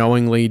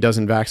 knowingly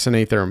doesn't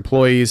vaccinate their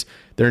employees.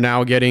 They're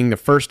now getting the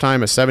first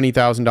time a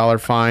 $70,000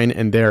 fine,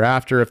 and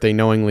thereafter, if they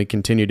knowingly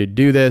continue to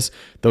do this,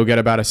 they'll get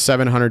about a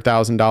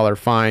 $700,000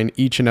 fine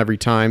each and every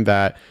time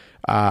that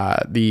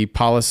the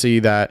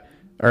policy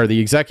or the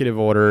executive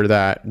order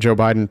that Joe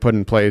Biden put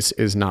in place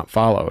is not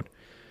followed.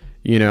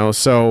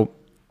 So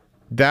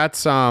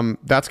that's kind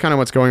of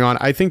what's going on.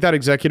 I think that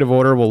executive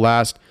order will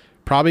last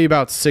probably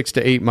about 6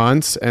 to 8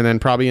 months, and then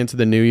probably into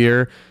the new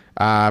year.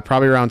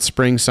 Probably around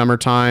spring,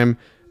 summertime,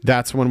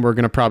 that's when we're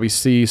going to probably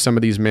see some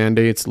of these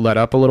mandates let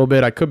up a little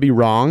bit. I could be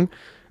wrong,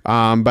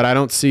 but I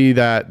don't see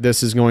that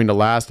this is going to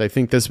last. I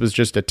think this was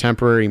just a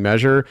temporary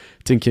measure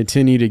to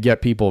continue to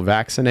get people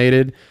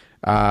vaccinated,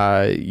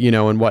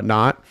 and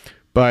whatnot.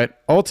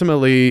 But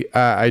ultimately,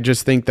 I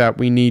just think that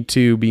we need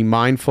to be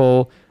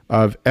mindful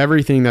of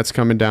everything that's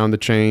coming down the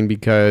chain,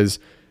 because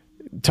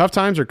tough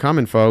times are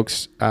coming,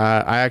 folks.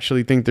 I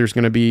actually think there's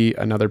going to be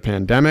another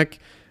pandemic.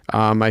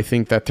 I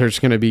think that there's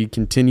going to be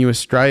continuous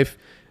strife.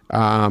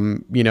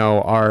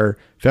 Our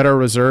Federal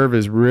Reserve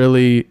is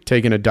really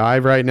taking a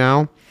dive right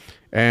now.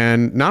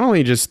 And not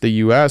only just the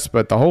US,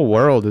 but the whole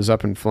world is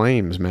up in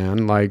flames,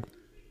 man. Like,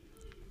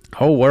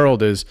 whole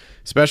world is,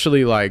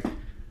 especially like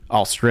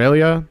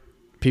Australia,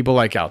 people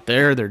like out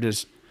there, they're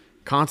just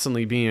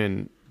constantly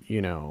being,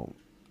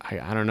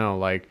 I don't know,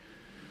 like,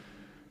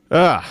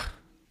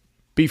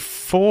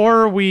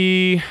 before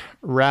we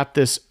wrap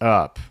this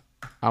up,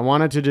 I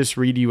wanted to just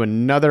read you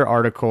another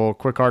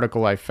quick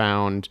article I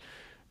found,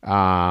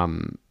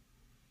 and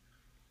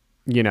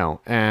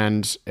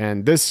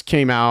this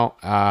came out,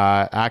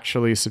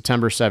 actually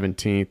September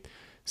 17th.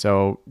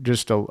 So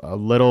just a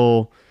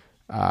little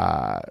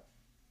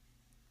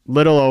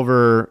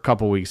over a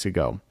couple weeks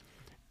ago.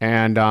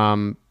 And,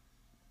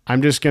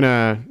 I'm just going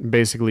to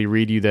basically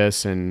read you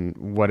this and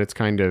what it's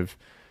kind of,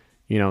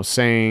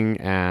 saying.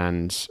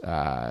 And,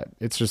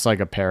 it's just like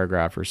a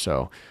paragraph or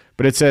so.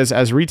 But it says,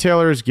 as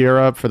retailers gear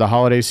up for the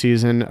holiday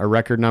season, a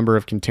record number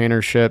of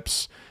container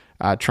ships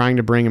trying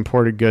to bring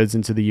imported goods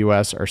into the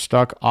U.S. are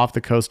stuck off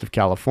the coast of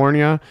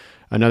California,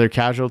 another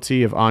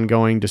casualty of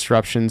ongoing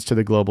disruptions to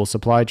the global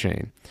supply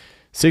chain.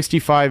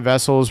 65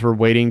 vessels were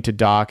waiting to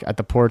dock at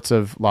the ports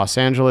of Los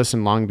Angeles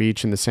and Long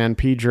Beach in the San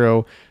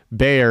Pedro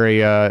Bay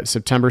Area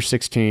September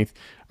 16th,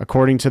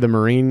 according to the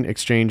Marine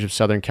Exchange of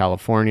Southern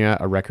California,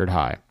 a record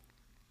high.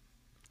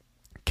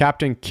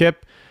 Captain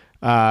Kip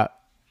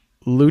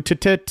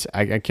Lutitit,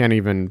 I can't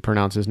even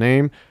pronounce his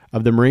name,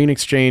 of the Marine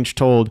Exchange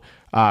told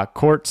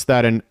courts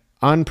that an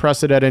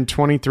unprecedented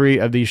 23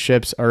 of these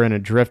ships are in a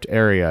drift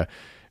area,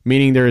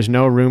 meaning there is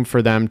no room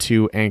for them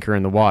to anchor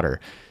in the water.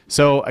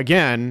 So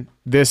again,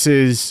 this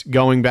is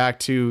going back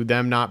to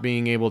them not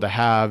being able to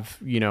have,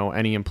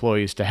 any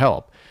employees to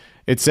help.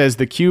 It says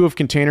the queue of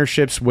container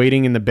ships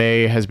waiting in the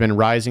bay has been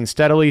rising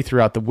steadily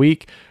throughout the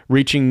week,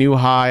 reaching new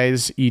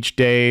highs each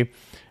day.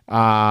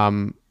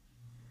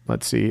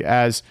 Let's see,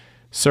 as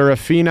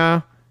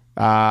Serafina,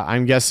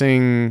 I'm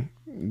guessing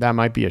that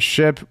might be a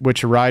ship,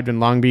 which arrived in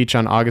Long Beach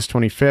on August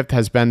 25th,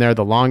 has been there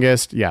the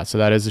longest. Yeah, so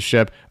that is a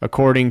ship,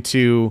 according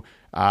to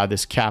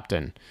this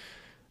captain.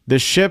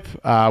 This ship,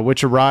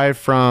 which arrived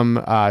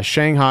from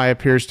Shanghai,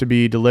 appears to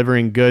be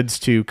delivering goods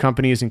to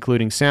companies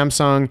including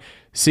Samsung,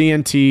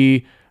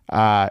 CNT,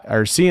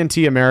 or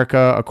CNT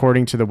America,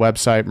 according to the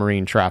website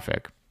Marine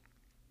Traffic.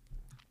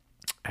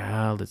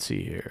 Let's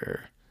see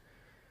here.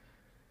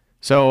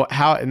 So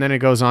and then it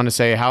goes on to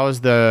say, how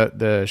is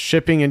the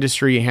shipping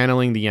industry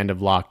handling the end of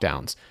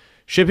lockdowns?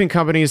 Shipping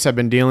companies have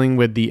been dealing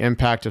with the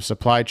impact of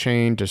supply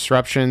chain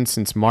disruption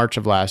since March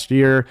of last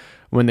year,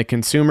 when the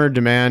consumer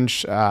demand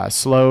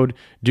slowed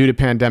due to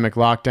pandemic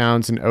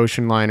lockdowns and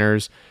ocean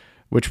liners,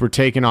 which were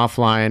taken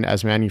offline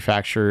as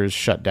manufacturers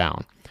shut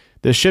down.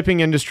 The shipping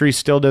industry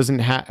still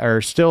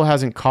still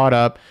hasn't caught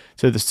up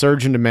to the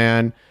surge in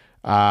demand,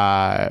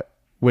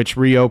 which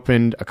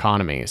reopened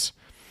economies.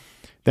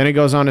 Then it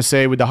goes on to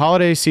say, with the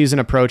holiday season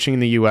approaching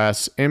in the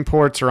U.S.,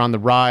 imports are on the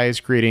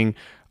rise, creating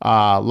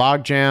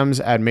log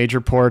jams at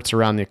major ports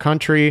around the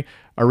country.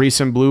 A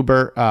recent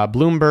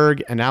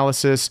Bloomberg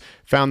analysis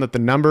found that the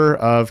number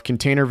of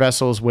container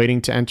vessels waiting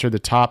to enter the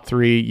top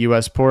 3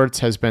 U.S. ports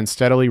has been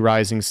steadily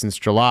rising since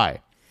July.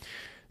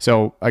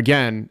 So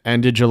again,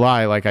 end of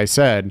July, like I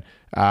said,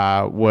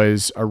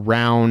 was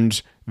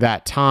around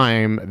that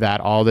time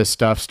that all this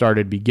stuff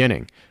started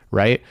beginning,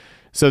 right?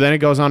 So then it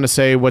goes on to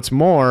say, what's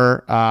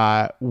more,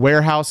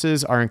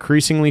 warehouses are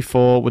increasingly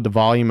full with the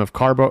volume of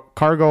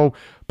cargo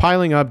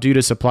piling up due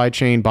to supply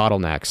chain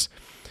bottlenecks.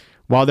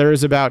 While there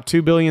is about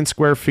 2 billion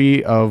square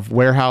feet of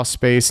warehouse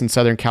space in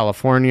Southern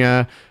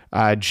California,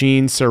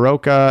 Gene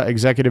Soroka,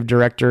 executive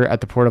director at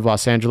the Port of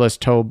Los Angeles,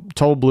 told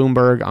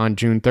Bloomberg on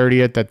June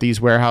 30th that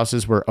these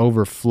warehouses were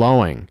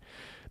overflowing.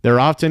 There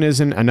often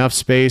isn't enough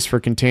space for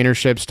container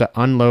ships to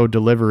unload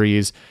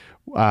deliveries,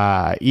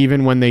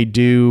 even when they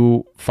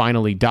do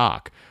finally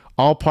dock.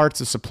 All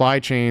parts of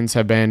supply chains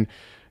have been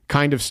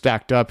kind of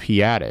stacked up,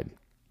 he added.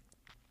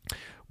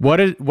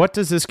 What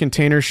does this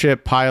container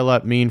ship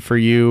pileup mean for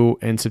you?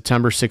 In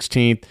September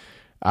 16th,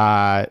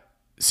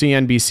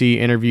 CNBC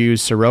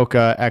interviews,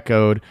 Soroka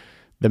echoed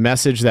the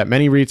message that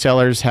many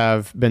retailers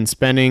have been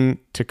spending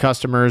to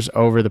customers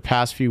over the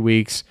past few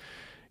weeks.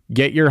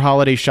 Get your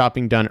holiday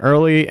shopping done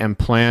early and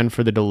plan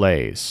for the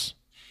delays.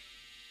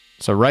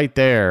 So right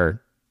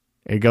there,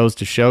 it goes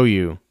to show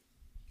you,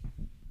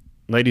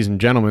 ladies and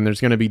gentlemen,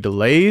 there's going to be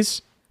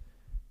delays.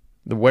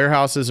 The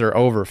warehouses are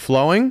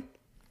overflowing.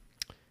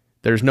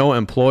 There's no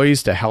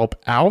employees to help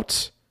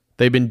out.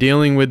 They've been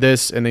dealing with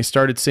this, and they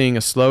started seeing a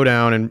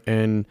slowdown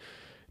in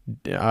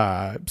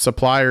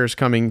suppliers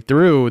coming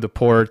through the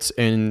ports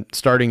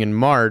starting in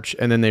March,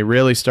 and then they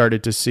really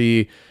started to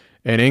see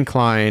an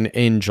incline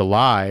in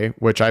July,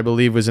 which I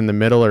believe was in the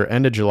middle or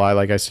end of July,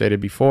 like I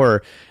stated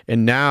before.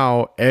 And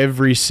now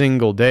every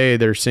single day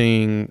they're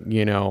seeing,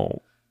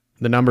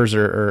 the numbers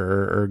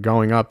are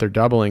going up. They're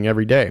doubling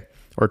every day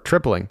or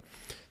tripling.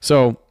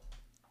 So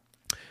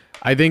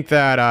I think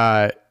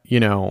that,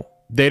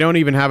 they don't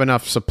even have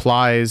enough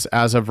supplies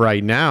as of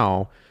right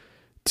now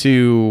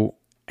to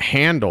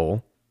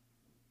handle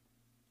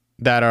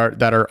that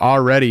are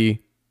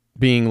already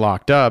being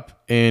locked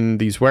up in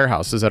these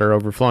warehouses that are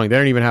overflowing. They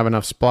don't even have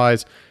enough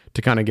supplies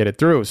to kind of get it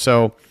through.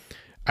 So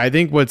I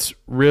think what's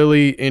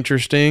really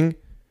interesting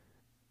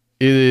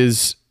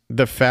is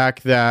the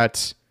fact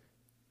that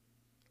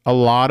a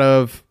lot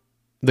of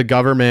the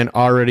government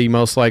already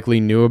most likely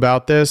knew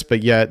about this,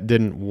 but yet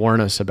didn't warn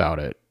us about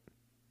it.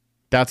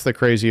 That's the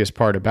craziest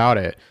part about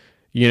it.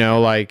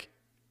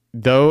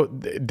 Though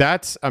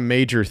that's a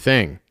major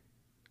thing.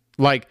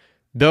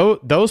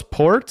 Those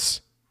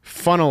ports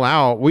funnel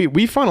out.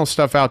 We funnel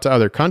stuff out to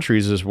other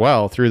countries as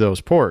well through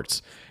those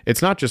ports.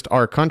 It's not just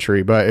our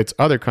country, but it's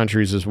other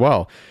countries as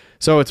well.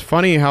 So it's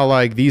funny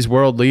how these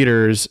world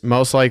leaders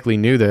most likely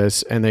knew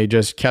this and they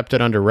just kept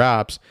it under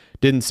wraps,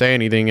 didn't say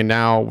anything, and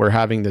now we're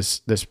having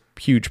this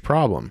huge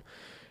problem.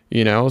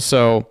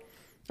 So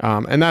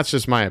and that's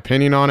just my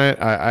opinion on it.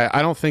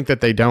 I don't think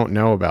that they don't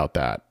know about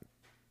that,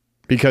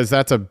 because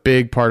that's a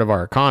big part of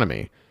our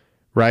economy,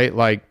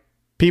 right?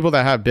 People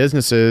that have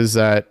businesses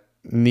that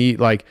need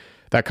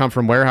that come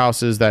from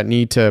warehouses that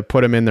need to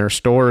put them in their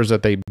stores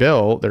that they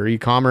built, their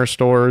e-commerce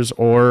stores,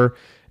 or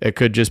it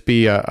could just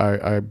be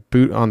a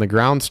boot on the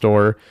ground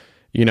store.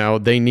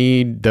 They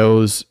need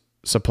those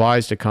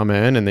supplies to come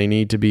in and they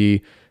need to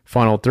be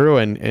funneled through.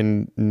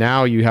 And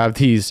now you have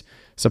these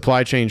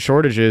supply chain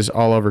shortages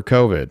all over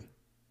COVID.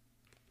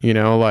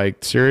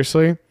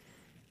 Seriously,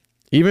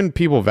 even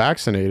people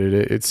vaccinated,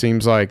 it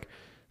seems like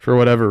for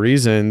whatever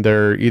reason,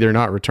 they're either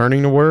not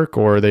returning to work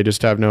or they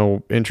just have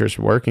no interest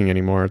in working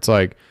anymore. It's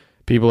like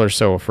people are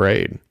so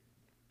afraid.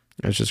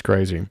 It's just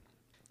crazy.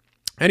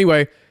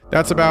 Anyway,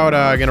 that's about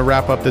going to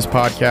wrap up this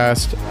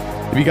podcast.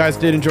 If you guys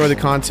did enjoy the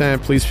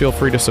content, please feel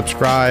free to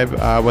subscribe,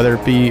 whether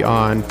it be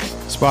on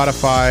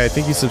Spotify. I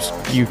think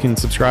you can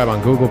subscribe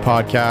on Google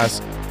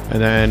Podcasts,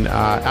 and then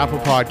Apple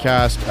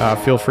Podcast.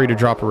 Feel free to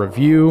drop a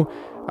review.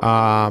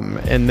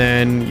 And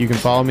then you can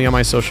follow me on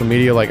my social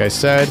media. Like I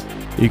said,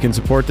 you can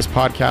support this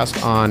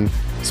podcast on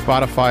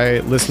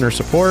Spotify listener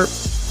support.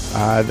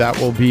 That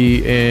will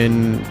be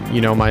in,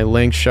 my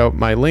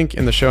link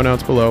in the show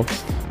notes below.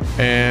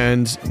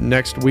 And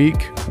next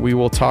week we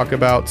will talk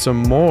about some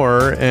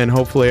more, and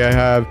hopefully I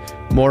have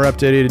more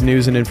updated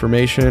news and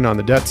information on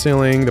the debt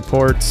ceiling, the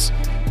ports,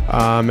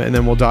 and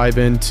then we'll dive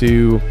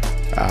into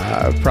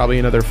probably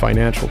another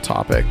financial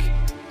topic.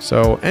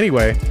 So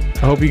anyway,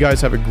 I hope you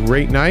guys have a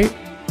great night.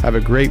 Have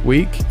a great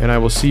week, and I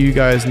will see you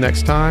guys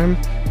next time.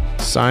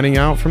 Signing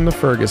out from The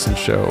Ferguson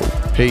Show.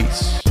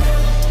 Peace.